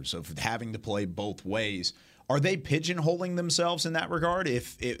receivers, of having to play both ways. Are they pigeonholing themselves in that regard?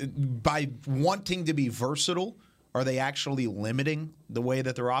 By wanting to be versatile, are they actually limiting the way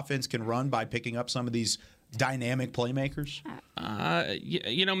that their offense can run by picking up some of these dynamic playmakers?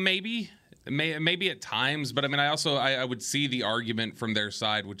 Maybe at times, but I mean, I would see the argument from their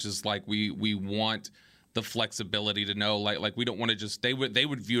side, which is we want the flexibility to know, we don't want to just they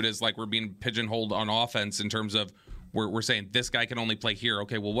would view it as we're being pigeonholed on offense in terms of we're saying this guy can only play here.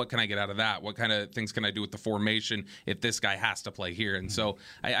 Okay, well, what can I get out of that? What kind of things can I do with the formation if this guy has to play here? And so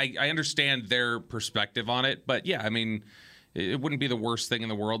I understand their perspective on it, but yeah, I mean, it wouldn't be the worst thing in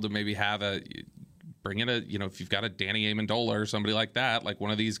the world to maybe have bring in if you've got a Danny Amendola or somebody like that, like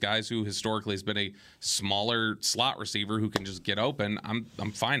one of these guys who historically has been a smaller slot receiver who can just get open.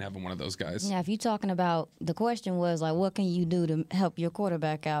 I'm fine having one of those guys. Yeah, if you're talking about, the question was like, what can you do to help your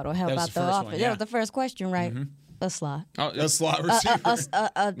quarterback out or help out the offense? That was the first question, right? Mm-hmm. A slot. A slot receiver.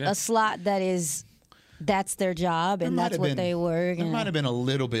 A slot that's their job, and that's what they work. There might have been a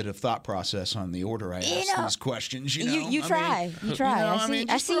little bit of thought process on the order I asked these questions. You try.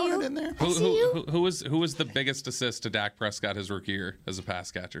 I see you. In there. Who was the biggest assist to Dak Prescott his rookie year as a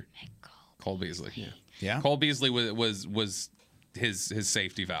pass catcher? Cole Beasley. Yeah. Cole Beasley was his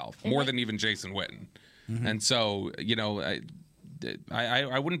safety valve more than even Jason Witten, and so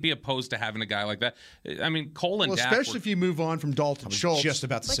I wouldn't be opposed to having a guy like that. I mean, Cole and Dak especially if you move on from Dalton Schultz. Just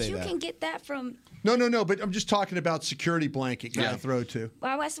about to say that. But you can get that from. No. But I'm just talking about security blanket guy to throw to.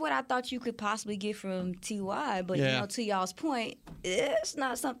 Well, that's what I thought you could possibly get from Ty. But to y'all's point, it's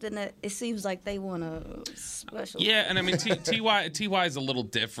not something that it seems like they want to special. Yeah, and I mean Ty is a little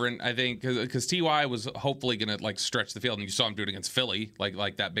different, I think, because Ty was hopefully going to like stretch the field, and you saw him do it against Philly,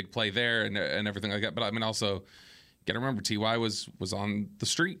 like that big play there and everything like that. But I mean also. Got to remember, Ty was on the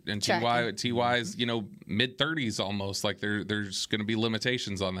street, and Ty's mid-30s almost. Like there's going to be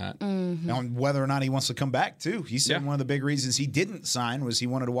limitations on that. Mm-hmm. On whether or not he wants to come back too. He said one of the big reasons he didn't sign was he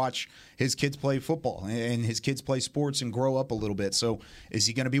wanted to watch his kids play football and his kids play sports and grow up a little bit. So is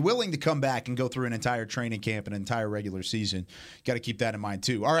he going to be willing to come back and go through an entire training camp, an entire regular season? Got to keep that in mind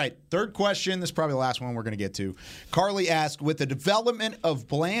too. All right, third question. This is probably the last one we're going to get to. Carly asked, with the development of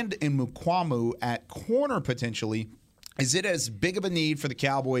Bland and Mukuamu at corner potentially, is it as big of a need for the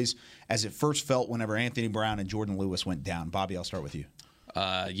Cowboys as it first felt whenever Anthony Brown and Jordan Lewis went down? Bobby, I'll start with you.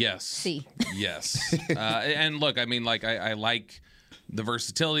 Yes. C. Yes. And look, I mean, like I like the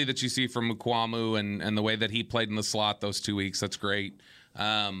versatility that you see from Mukuamu and the way that he played in the slot those 2 weeks. That's great.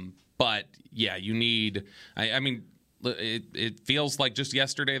 But yeah, you need. I mean, it feels like just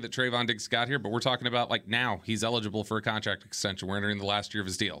yesterday that Trayvon Diggs got here, but we're talking about like now he's eligible for a contract extension. We're entering the last year of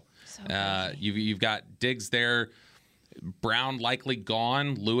his deal. So you've got Diggs there. Brown likely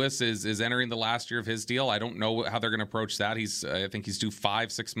gone. Lewis is entering the last year of his deal. I don't know how they're going to approach that. I think he's due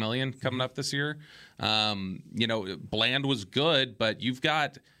 $5-6 million coming up this year. Bland was good, but you've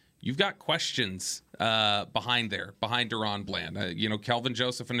got questions behind Deron Bland. Kelvin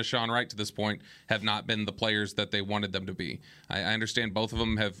Joseph and Deshaun Wright to this point have not been the players that they wanted them to be. I understand both of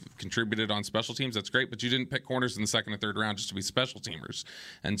them have contributed on special teams. That's great, but you didn't pick corners in the second and third round just to be special teamers.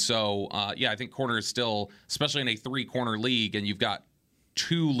 And so, I think corner is still, especially in a 3-corner league, and you've got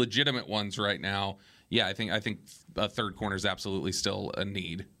 2 legitimate ones right now. Yeah, I think a third corner is absolutely still a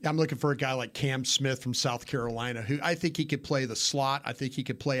need. I'm looking for a guy like Cam Smith from South Carolina, who I think he could play the slot. I think he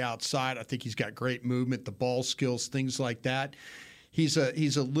could play outside. I think he's got great movement, the ball skills, things like that. He's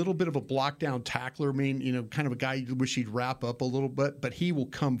a little bit of a block down tackler. I mean, kind of a guy you wish he'd wrap up a little bit, but he will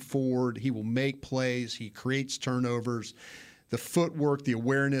come forward. He will make plays. He creates turnovers. The footwork, the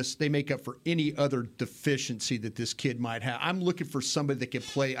awareness, they make up for any other deficiency that this kid might have. I'm looking for somebody that can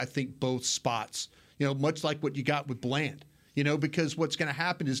play, I think, both spots. Much like what you got with Bland, because what's going to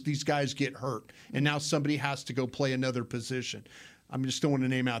happen is these guys get hurt, and now somebody has to go play another position. I'm just throwing a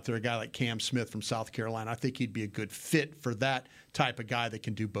name out there, a guy like Cam Smith from South Carolina. I think he'd be a good fit for that type of guy that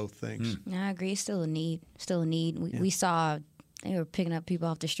can do both things. I agree. Still a need. We saw they were picking up people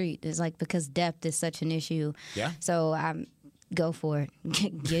off the street. It's like because depth is such an issue. Yeah. So go for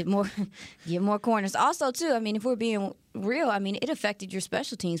it. Get more corners. Also, too, I mean, if we're being real, I mean, it affected your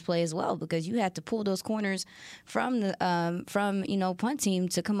special teams play as well because you had to pull those corners from the punt team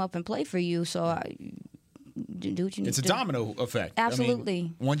to come up and play for you. So do what you need. It's a domino effect. Absolutely. I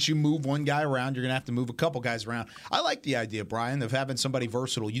mean, once you move one guy around, you're going to have to move a couple guys around. I like the idea, Brian, of having somebody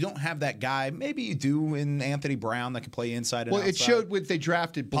versatile. You don't have that guy. Maybe you do in Anthony Brown that can play inside and outside. Well, it showed when they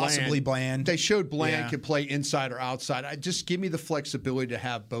drafted Bland. Possibly Bland. They showed Bland could play inside or outside. Just give me the flexibility to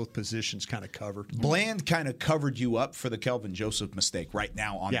have both positions kind of covered. Bland kind of covered you up for the Kelvin Joseph mistake right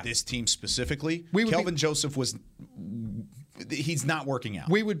now on this team specifically. Kelvin Joseph was... He's not working out.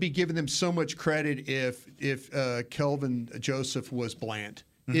 We would be giving them so much credit if Kelvin Joseph was Bland.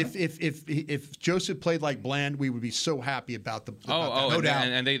 Mm-hmm. If Joseph played like Bland, we would be so happy about that. No doubt.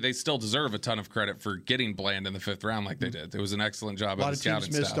 And they still deserve a ton of credit for getting Bland in the 5th round like they did. It was an excellent job. A lot of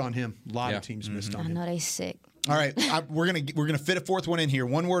teams missed on him. A lot of teams missed on him. I know they sick. All right, we're gonna fit a fourth one in here.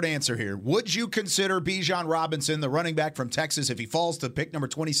 One word answer here. Would you consider Bijan Robinson, the running back from Texas, if he falls to pick number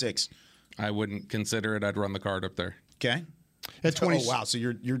 26? I wouldn't consider it. I'd run the card up there. Okay. At 20, wow! So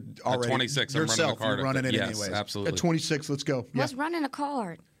you're already at 26. yourself. I'm running it yes, anyways. Absolutely. At 26, let's go. What's running a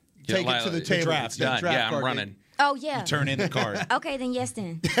card? Take it to the table. Draft. I'm card running. Oh, yeah. You turn in the card. Okay, then yes,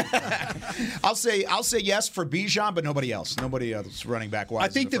 then. I'll say yes for Bijan, but nobody else. Nobody else running back wise. I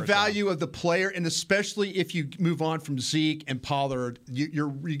think the value of the player, and especially if you move on from Zeke and Pollard,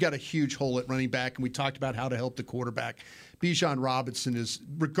 you got a huge hole at running back, and we talked about how to help the quarterback. Bijan Robinson is,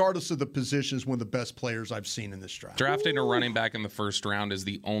 regardless of the position, is one of the best players I've seen in this draft. Drafting a running back in the first round is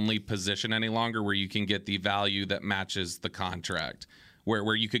the only position any longer where you can get the value that matches the contract,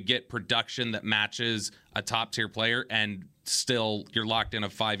 where you could get production that matches a top-tier player and still you're locked in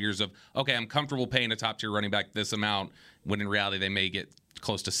of 5 years of, okay, I'm comfortable paying a top-tier running back this amount, when in reality they may get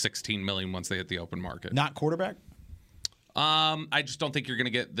close to $16 million once they hit the open market. Not quarterback? I just don't think you're going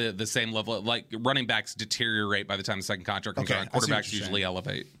to get the same level. Like, running backs deteriorate by the time the second contract comes around. Quarterbacks usually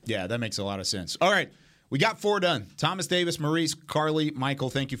elevate. Yeah, that makes a lot of sense. All right, we got 4 done. Thomas Davis, Maurice, Carly, Michael,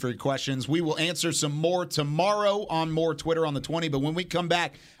 thank you for your questions. We will answer some more tomorrow on more Twitter on the 20. But when we come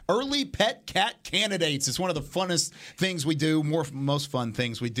back, early pet cat candidates. It's one of the funnest things we do, most fun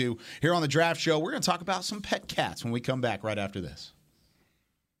things we do here on the Draft Show. We're going to talk about some pet cats when we come back right after this.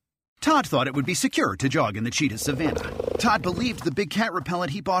 Todd thought it would be secure to jog in the cheetah savanna. Todd believed the big cat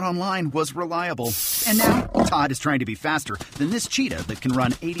repellent he bought online was reliable. And now, Todd is trying to be faster than this cheetah that can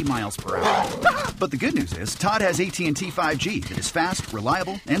run 80 miles per hour. But the good news is, Todd has AT&T 5G that is fast,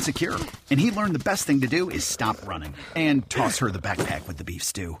 reliable, and secure. And he learned the best thing to do is stop running and toss her the backpack with the beef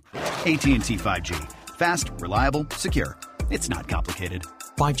stew. AT&T 5G. Fast, reliable, secure. It's not complicated.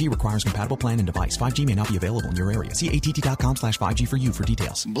 5G requires compatible plan and device. 5G may not be available in your area. See att.com/5G for you for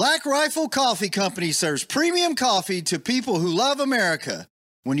details. Black Rifle Coffee Company serves premium coffee to people who love America.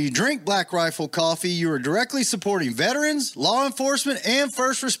 When you drink Black Rifle coffee, you are directly supporting veterans, law enforcement, and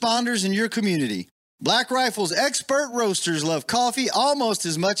first responders in your community. Black Rifle's expert roasters love coffee almost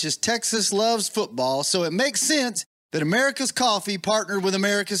as much as Texas loves football, so it makes sense that America's Coffee partnered with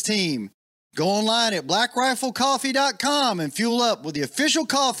America's team. Go online at blackriflecoffee.com and fuel up with the official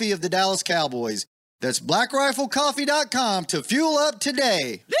coffee of the Dallas Cowboys. That's blackriflecoffee.com to fuel up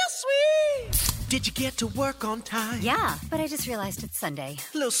today. Lil Sweet! Did you get to work on time? Yeah, but I just realized it's Sunday.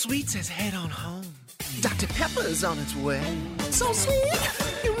 Lil Sweet says head on home. Dr. Pepper's on its way. So sweet,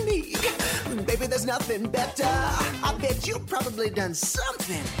 unique. Baby, there's nothing better. I bet you've probably done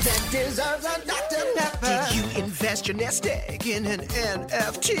something that deserves a Dr. Pepper. Did you invest your nest egg in an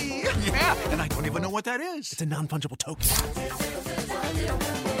NFT? Yeah, and I don't even know what that is. It's a non-fungible token.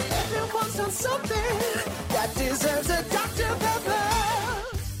 Everyone's done something that deserves a Dr. Pepper.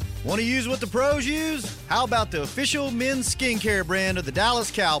 Want to use what the pros use? How about the official men's skincare brand of the Dallas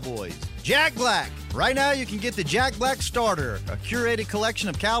Cowboys, Jack Black. Right now, you can get the Jack Black Starter, a curated collection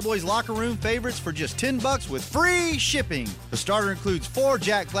of Cowboys locker room favorites for just $10 with free shipping. The starter includes 4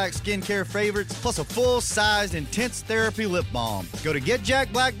 Jack Black skincare favorites, plus a full-sized intense therapy lip balm. Go to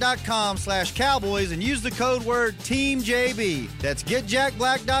getjackblack.com/Cowboys and use the code word TEAMJB. That's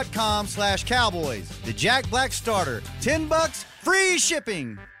getjackblack.com/Cowboys. The Jack Black Starter, $10, free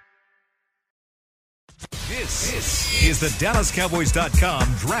shipping. This is the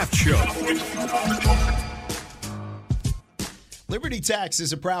DallasCowboys.com Draft Show. Liberty Tax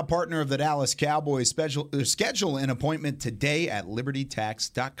is a proud partner of the Dallas Cowboys. Schedule an appointment today at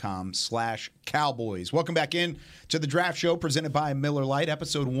libertytax.com/Cowboys. Welcome back in to the Draft Show presented by Miller Lite,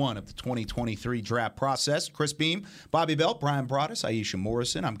 episode 1 of the 2023 draft process. Chris Beam, Bobby Belt, Brian Broaddus, Aisha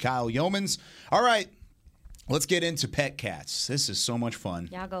Morrison. I'm Kyle Yeomans. All right. Let's get into pet cats. This is so much fun.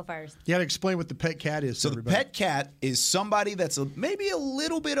 Y'all go first. You got to explain what the pet cat is. So the pet cat is somebody that's maybe a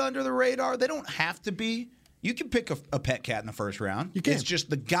little bit under the radar. They don't have to be. You can pick a pet cat in the first round. You can. It's just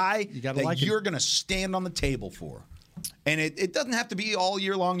the guy that you're going to stand on the table for. And it doesn't have to be all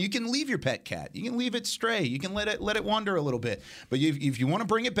year long. You can leave your pet cat. You can leave it stray. You can let it wander a little bit. But if you want to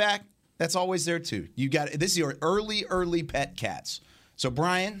bring it back, that's always there too. This is your early pet cats. So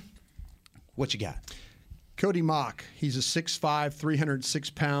Brian, what you got? Cody Mock. He's a 6'5",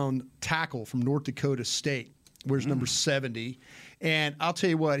 306-pound tackle from North Dakota State. Wears number 70. And I'll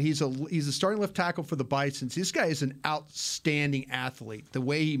tell you what, he's a starting left tackle for the Bisons. This guy is an outstanding athlete. The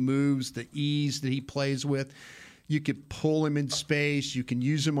way he moves, the ease that he plays with. You could pull him in space. You can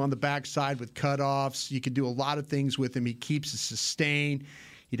use him on the backside with cutoffs. You can do a lot of things with him. He keeps it sustained.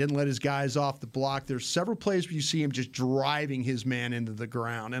 He doesn't let his guys off the block. There's several plays where you see him just driving his man into the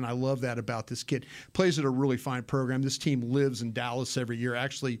ground, and I love that about this kid. Plays at a really fine program. This team lives in Dallas every year,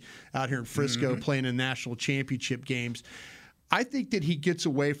 actually out here in Frisco playing in national championship games. I think that he gets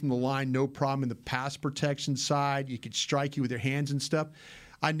away from the line no problem in the pass protection side. You could strike you with your hands and stuff.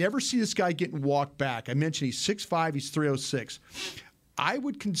 I never see this guy getting walked back. I mentioned he's 6'5", he's 306. I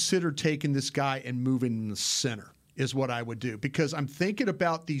would consider taking this guy and moving in the center. is what I would do, because I'm thinking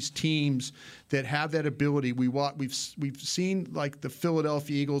about these teams that have that ability. We've seen like the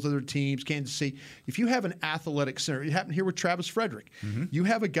Philadelphia Eagles, other teams, Kansas City. If you have an athletic center, it happened here with Travis Frederick. Mm-hmm. You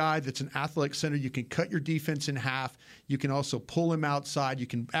have a guy that's an athletic center. You can cut your defense in half. You can also pull him outside. You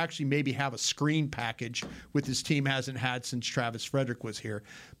can actually maybe have a screen package, with his team hasn't had since Travis Frederick was here.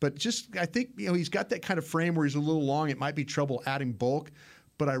 But just, I think, he's got that kind of frame where he's a little long. It might be trouble adding bulk.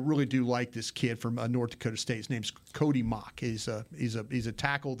 But I really do like this kid from North Dakota State. His name's Cody Mock. He's a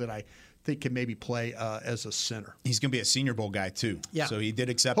tackle that I think can maybe play as a center. He's going to be a Senior Bowl guy too. Yeah. So he did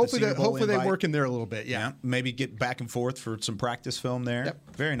accept Hopefully the Senior Bowl hopefully invite. they work in there a little bit. Yeah. Maybe get back and forth for some practice film there.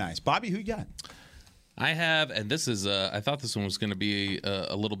 Yep. Very nice. Bobby, who you got? I have, and this is, I thought this one was going to be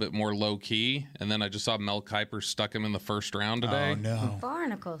a little bit more low key, and then I just saw Mel Kiper stuck him in the first round today. Oh no.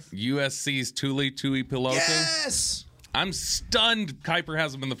 Barnacles. USC's Tuipulotu. Yes. I'm stunned Kiper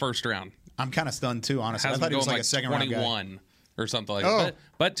has him in the first round. I'm kind of stunned too, honestly. I Has him thought he was going like a second round guy. 21 or something like that.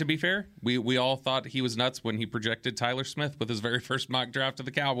 But to be fair, we all thought he was nuts when he projected Tyler Smith with his very first mock draft of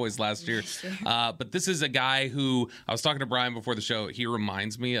the Cowboys last year. But this is a guy who, I was talking to Brian before the show, he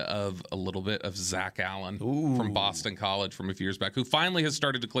reminds me of a little bit of Zach Allen from Boston College from a few years back, who finally has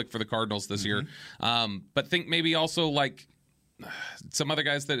started to click for the Cardinals this year. But think maybe also like some other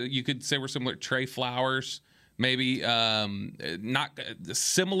guys that you could say were similar, Trey Flowers. Maybe not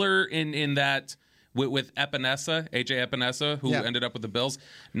similar in that with Epinesa, AJ Epinesa, who ended up with the Bills.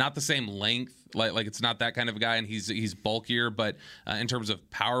 Not the same length, like it's not that kind of a guy, and he's bulkier. But in terms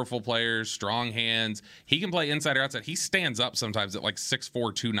of powerful players, strong hands, he can play inside or outside. He stands up sometimes at like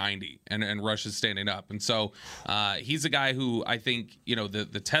 6'4", 290, and rushes standing up. And so he's a guy who I think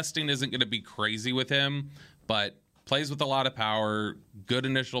the testing isn't going to be crazy with him, but plays with a lot of power, good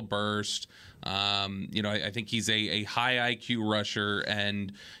initial burst. I think he's a high IQ rusher,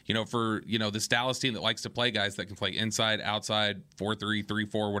 and for this Dallas team that likes to play guys that can play inside, outside, 4-3,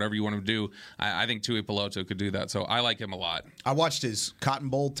 3-4, whatever you want to do. I think Tuipulotu could do that, so I like him a lot. I watched his Cotton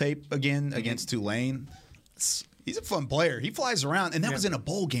Bowl tape again against Tulane. He's a fun player. He flies around, and that was in a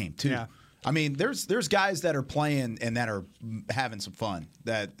bowl game too. Yeah. I mean, there's guys that are playing and that are having some fun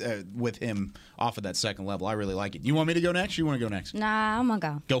that with him off of that second level. I really like it. You want me to go next? Or you want to go next? Nah, I'm gonna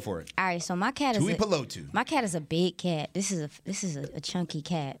go. Go for it. All right, so my cat is Tuipulotu. My cat is a big cat. This is a chunky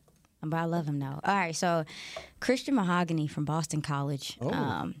cat, but I love him though. All right, so Christian Mahogany from Boston College.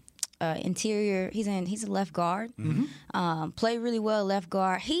 Interior, he's a left guard. Played really well left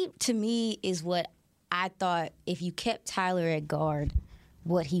guard. He to me is what I thought if you kept Tyler at guard,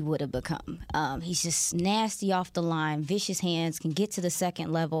 what he would have become. He's just nasty off the line, vicious hands, can get to the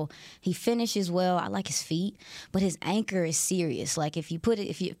second level. He finishes well. I like his feet, but his anchor is serious. Like if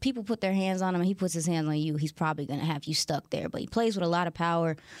people put their hands on him and he puts his hands on you, he's probably going to have you stuck there. But he plays with a lot of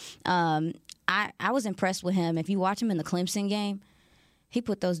power. I was impressed with him. If you watch him in the Clemson game, he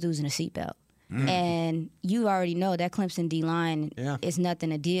put those dudes in a seatbelt. And you already know that Clemson D-line is nothing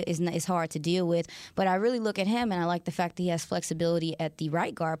to deal. It's hard to deal with. But I really look at him, and I like the fact that he has flexibility at the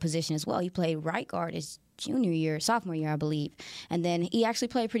right guard position as well. He played right guard his sophomore year, I believe. And then he actually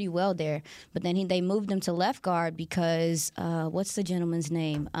played pretty well there. But then they moved him to left guard because, what's the gentleman's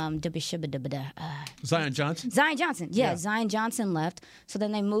name? Zion Johnson? Zion Johnson. Yeah, Zion Johnson left. So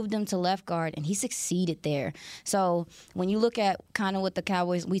then they moved him to left guard, and he succeeded there. So when you look at kind of what the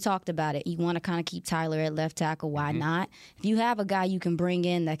Cowboys, we talked about it. You want to kind of keep Tyler at left tackle. Why not? If you have a guy you can bring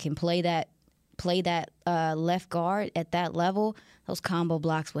in that can play that left guard at that level, those combo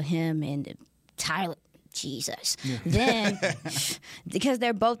blocks with him and Tyler, Jesus. Then because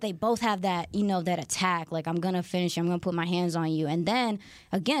they both have that, that attack, like I'm gonna finish, I'm gonna put my hands on you. And then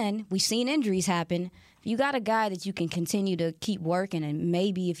again, we've seen injuries happen. You got a guy that you can continue to keep working, and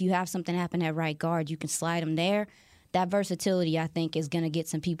maybe if you have something happen at right guard, you can slide him there. That versatility, I think, is going to get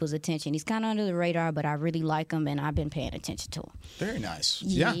some people's attention. He's kind of under the radar, but I really like him, and I've been paying attention to him. Very nice.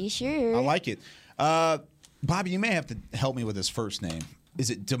 Yeah, sure. I like it. Bobby, you may have to help me with his first name. Is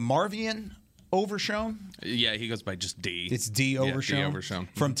it DeMarvion Overshown? Yeah, he goes by just D. It's D Overshown? Yeah, D Overshown.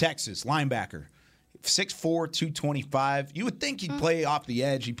 From Texas, linebacker. 6'4", 225. You would think he'd play off the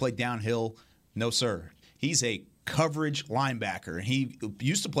edge. He played downhill. No, sir. He's a coverage linebacker. He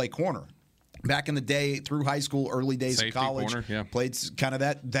used to play corner. Back in the day, through high school, early days safety of college, corner, played kind of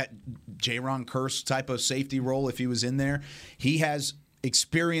that J-Ron Curse type of safety role if he was in there. He has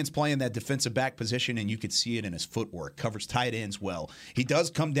experience playing that defensive back position, and you could see it in his footwork. Covers tight ends well. He does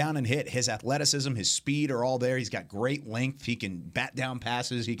come down and hit. His athleticism, his speed are all there. He's got great length. He can bat down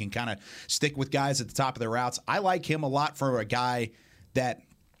passes. He can kind of stick with guys at the top of their routes. I like him a lot for a guy that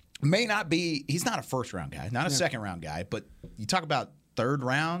may not be – he's not a first-round guy, not a second-round guy, but you talk about third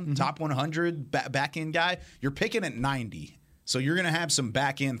round, top 100 back end guy. You're picking at 90. So you're going to have some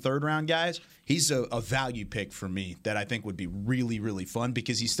back end third round guys. He's a value pick for me that I think would be really, really fun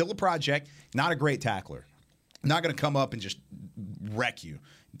because he's still a project, not a great tackler. Not going to come up and just wreck you.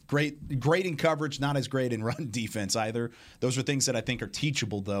 Great in coverage, not as great in run defense either. Those are things that I think are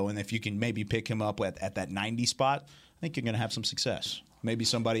teachable, though, and if you can maybe pick him up at that 90 spot, I think you're going to have some success. Maybe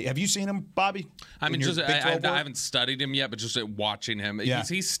somebody – have you seen him, Bobby? I mean, I haven't studied him yet, but just watching him,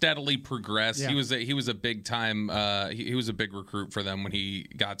 he's steadily progressed. Yeah. He was a big time he was a big recruit for them when he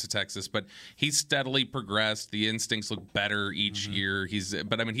got to Texas, but he's steadily progressed. The instincts look better each year. He is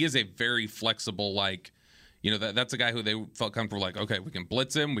a very flexible that's a guy who they felt comfortable okay, we can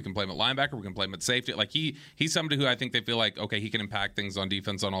blitz him, we can play him at linebacker, we can play him at safety. He's somebody who I think they feel like, okay, he can impact things on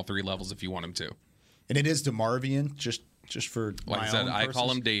defense on all three levels if you want him to. And it is DeMarvion, just for like my I said, own I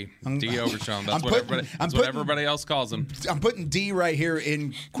purposes. D Overshawn. That's what everybody else calls him. I'm putting D right here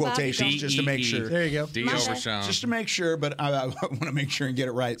in quotations just to make sure. There you go. D Overshawn. Just to make sure, but I want to make sure and get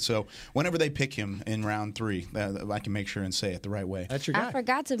it right. So whenever they pick him in round 3, I can make sure and say it the right way. That's your guy. I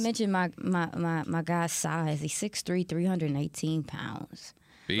forgot to mention my guy's size. He's 6'3", 318 pounds.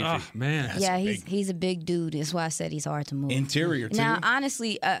 Oh, man. Yeah, he's a big dude. That's why I said he's hard to move. Interior, too. Now,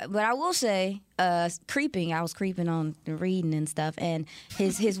 honestly, but I will say, creeping. I was creeping on the reading and stuff, and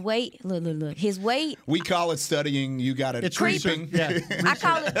his weight. Look, his weight. We call it studying. You got it. It's creeping. Yeah, I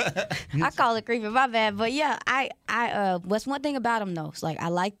call it creeping. My bad. But yeah, I what's one thing about him though? It's I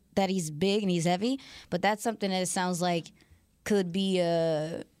like that he's big and he's heavy, but that's something that it sounds like could be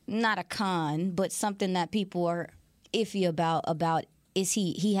not a con, but something that people are iffy about. Is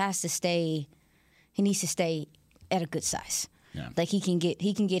he needs to stay at a good size. Yeah. He can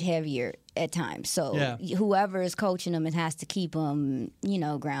get heavier at times. So whoever is coaching him, it has to keep him,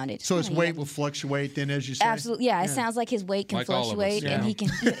 grounded. So his weight will fluctuate then, as you say? Absolutely. Yeah, it sounds like his weight can fluctuate and he can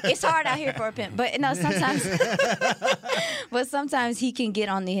it's hard out here for a pimp. But no, sometimes sometimes he can get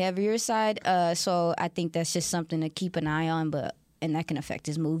on the heavier side. So I think that's just something to keep an eye on, and that can affect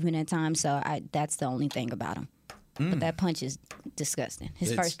his movement at times. So that's the only thing about him. But that punch is disgusting.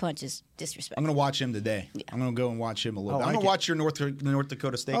 His first punch is disrespectful. I'm going to watch him today. Yeah. I'm going to go and watch him a little bit. I'm going to watch your North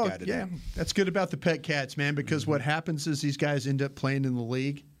Dakota State guy today. Yeah, that's good about the pet cats, man, because what happens is these guys end up playing in the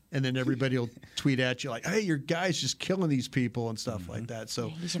league, and then everybody will tweet at you like, hey, your guy's just killing these people and stuff like that. So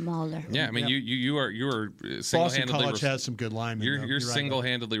he's a mauler. Yeah, I mean, you are single-handedly. Boston College has some good linemen. You're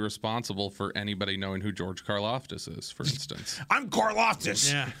single-handedly responsible for anybody knowing who George Karlaftis is, for instance. I'm Karlaftis.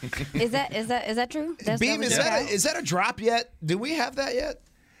 Yeah. Is that true? Beam, is that a drop yet? Do we have that yet?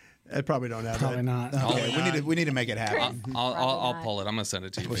 I probably don't have Probably that. not. Okay, we need to make it happen. I'll pull it. I'm gonna send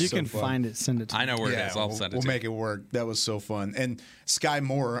it to you. If you can find it, send it to me. I know where it is. I'll send it to you. We'll make it work. That was so fun. And Sky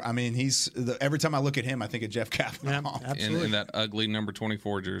Moore, I mean, every time I look at him, I think of Jeff Kaplan. Yeah, absolutely. In that ugly number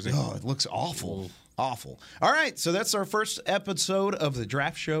 24 jersey. Oh, it looks awful. Awful. All right, so that's our first episode of the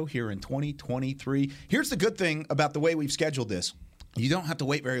Draft Show here in 2023. Here's the good thing about the way we've scheduled this. You don't have to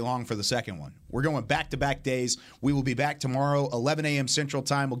wait very long for the second one. We're going back-to-back days. We will be back tomorrow, 11 a.m. Central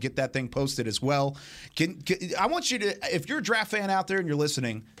Time. We'll get that thing posted as well. I want you to, if you're a draft fan out there and you're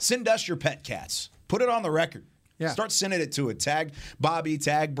listening, send us your pet cats. Put it on the record. Yeah. Start sending it to it. Tag Bobby,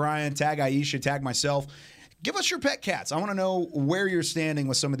 tag Brian, tag Aisha, tag myself. Give us your pet cats. I want to know where you're standing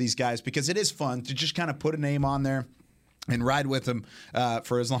with some of these guys because it is fun to just kind of put a name on there and ride with them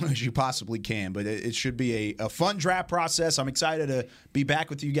for as long as you possibly can. But it should be a fun draft process. I'm excited to be back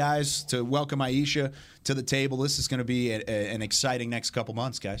with you guys, to welcome Aisha to the table. This is going to be an exciting next couple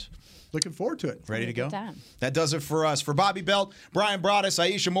months, guys. Looking forward to it. Ready to go? That does it for us. For Bobby Belt, Brian Broaddus,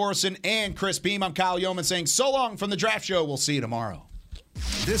 Aisha Morrison, and Chris Beam, I'm Kyle Yeoman saying so long from the Draft Show. We'll see you tomorrow.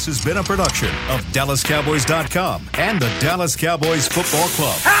 This has been a production of DallasCowboys.com and the Dallas Cowboys Football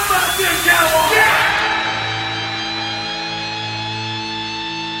Club. How about this, Cowboys? Yeah!